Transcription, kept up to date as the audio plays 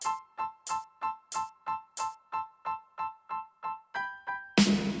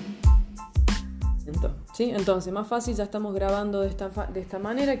¿Sí? Entonces, más fácil, ya estamos grabando de esta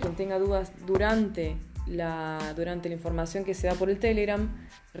manera. Quien tenga dudas durante la información que se da por el Telegram,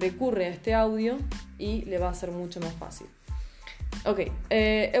 recurre a este audio y le va a ser mucho más fácil. Ok,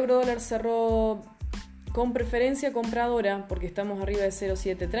 euro-dólar cerró con preferencia compradora porque estamos arriba de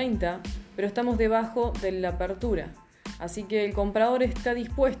 0,730, pero estamos debajo de la apertura. Así que el comprador está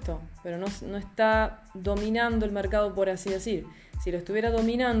dispuesto, pero no está dominando el mercado, por así decir. Si lo estuviera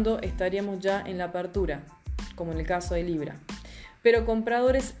dominando, estaríamos ya en la apertura, como en el caso de Libra. Pero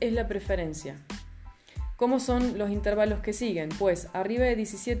compradores es la preferencia. ¿Cómo son los intervalos que siguen? Pues arriba de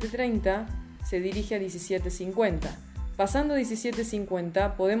 17.30 se dirige a 17.50. Pasando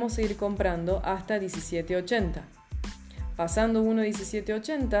 17.50 podemos seguir comprando hasta 17.80. Pasando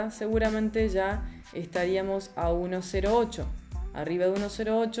 1.1780 seguramente ya estaríamos a 1.08. Arriba de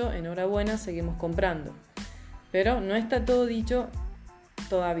 1.08, enhorabuena, seguimos comprando. Pero no está todo dicho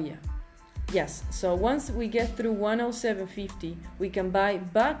todavía. Yes, so once we get through 107.50, we can buy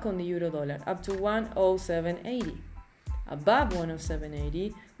back on the euro dollar up to 107.80. Above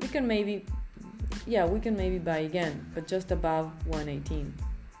 107.80, we can maybe buy again, but just above 118.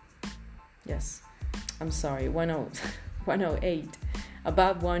 Yes, I'm sorry, 108.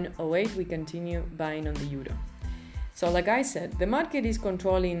 Above 108, we continue buying on the euro. So like I said, the market is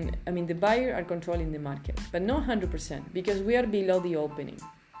the buyers are controlling the market, but not 100% because we are below the opening.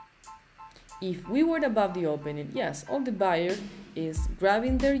 If we were above the opening, yes, all the buyer is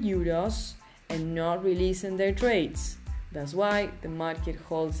grabbing their euros and not releasing their trades. That's why the market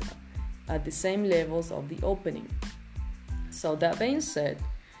holds at the same levels of the opening. So that being said,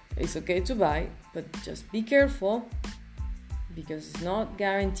 it's okay to buy, but just be careful because it's not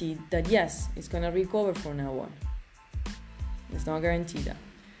guaranteed that yes, it's going to recover from now on. It's not guaranteed that.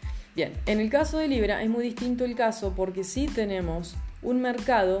 Bien, en el caso de Libra es muy distinto el caso porque sí tenemos un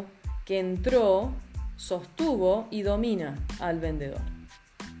mercado que entró, sostuvo y domina al vendedor.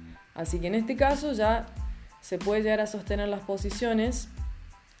 Así que en este caso ya se puede llegar a sostener las posiciones.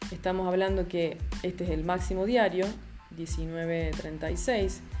 Estamos hablando que este es el máximo diario,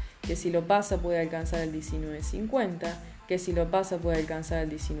 19.36, que si lo pasa puede alcanzar el 19.50, que si lo pasa puede alcanzar el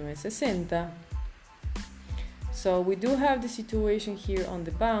 19.60. So we do have the situation here on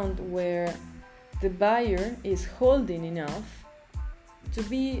the pound where the buyer is holding enough to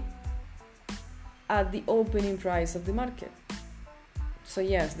be at the opening price of the market. So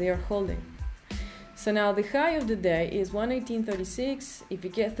yes, they are holding. So now the high of the day is 118.36. If we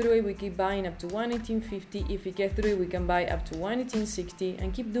get through it, we keep buying up to 118.50. If we get through it, we can buy up to 118.60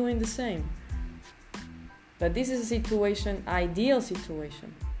 and keep doing the same. But this is a situation, ideal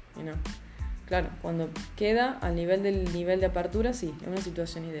situation, you know. Claro, cuando queda al nivel de apertura, sí, es una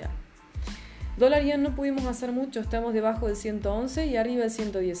situación ideal. Dólar yen no pudimos hacer mucho, estamos debajo de 111 y arriba de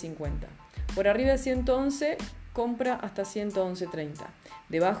 110.50. Por arriba de 111, compra hasta 111.30.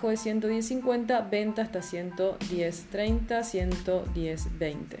 Debajo de 110.50, venta hasta 110.30,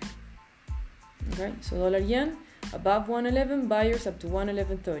 110.20. Okay, so dollar yen, above 111, buyers up to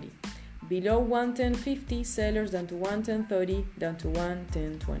 111.30. Below 110.50, sellers down to 110.30, down to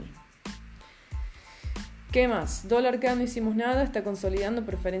 110.20. ¿Qué más? Dólar CAD no hicimos nada, está consolidando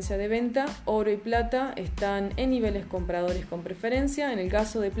preferencia de venta. Oro y plata están en niveles compradores con preferencia. En el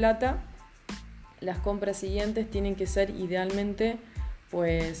caso de plata, las compras siguientes tienen que ser idealmente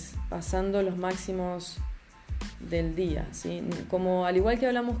pues pasando los máximos del día, ¿sí? Como al igual que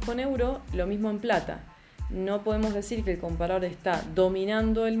hablamos con euro, lo mismo en plata. No podemos decir que el comprador está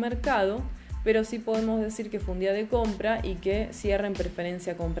dominando el mercado, pero sí podemos decir que fue un día de compra y que cierra en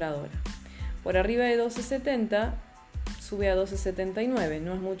preferencia compradora. Por arriba de 12.70 sube a 12.79,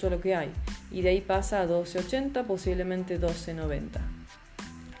 no es mucho lo que hay. Y de ahí pasa a 12.80, posiblemente 12.90.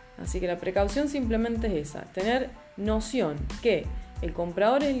 Así que la precaución simplemente es esa, tener noción que el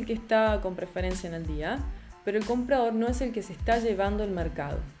comprador es el que está con preferencia en el día, pero el comprador no es el que se está llevando el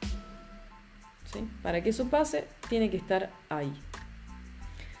mercado. ¿Sí? Para que eso pase, tiene que estar ahí.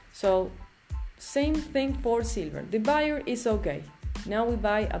 So, same thing for silver. The buyer is okay. Now we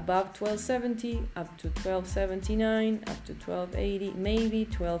buy above 1270, up to 1279, up to 1280, maybe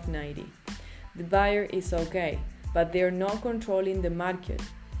 1290. The buyer is okay, but they're not controlling the market.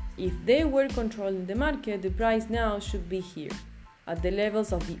 If they were controlling the market, the price now should be here, at the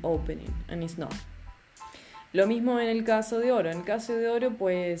levels of the opening, and it's not. Lo mismo en el caso de oro. En el caso de oro,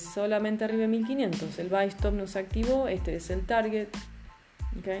 pues solamente arriba de 1500. El buy stop no se activó, este es el target.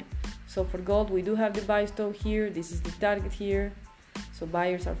 Okay? So for gold, we do have the buy stop here, this is the target here. So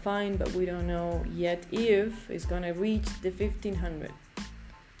buyers are fine, but we don't know yet if it's going to reach the 1500.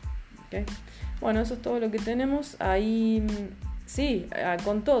 Okay. Bueno, eso es todo lo que tenemos. Ahí Sí,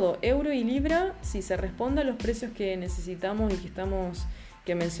 con todo, euro y libra, si se responde a los precios que necesitamos y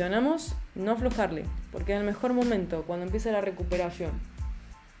que mencionamos, no aflojarle, porque es el mejor momento, cuando empieza la recuperación.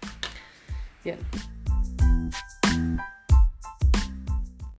 Bien.